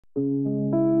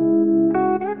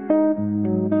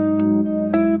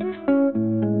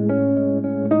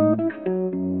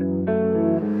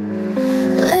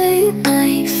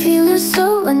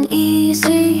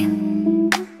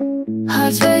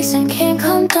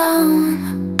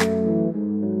down.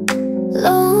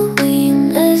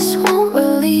 Loneliness won't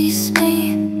release me.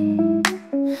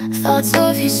 Thoughts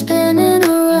of you spinning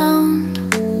around.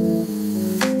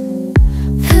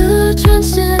 Pillow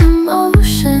drenched in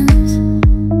emotions.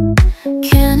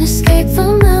 Can't escape the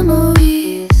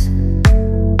memories.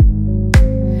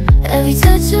 Every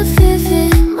touch of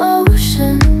vivid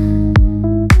motion.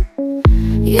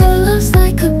 Your love's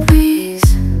like a breeze.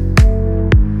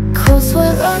 Cold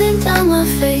sweat running down my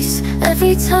face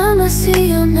every time I see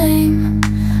your name.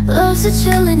 Love's a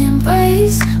chilling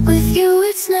embrace. With you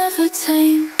it's never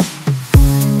tame.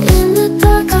 In the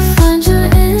dark I find your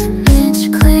image,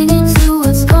 clinging to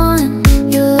what's gone.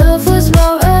 Your love was my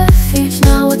refuge,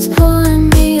 now it's pulling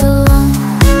me along.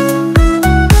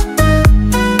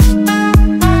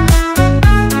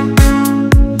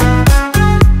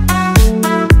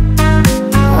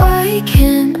 Why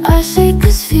can't I shake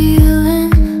this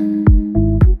feeling?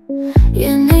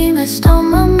 Your name etched on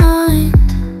my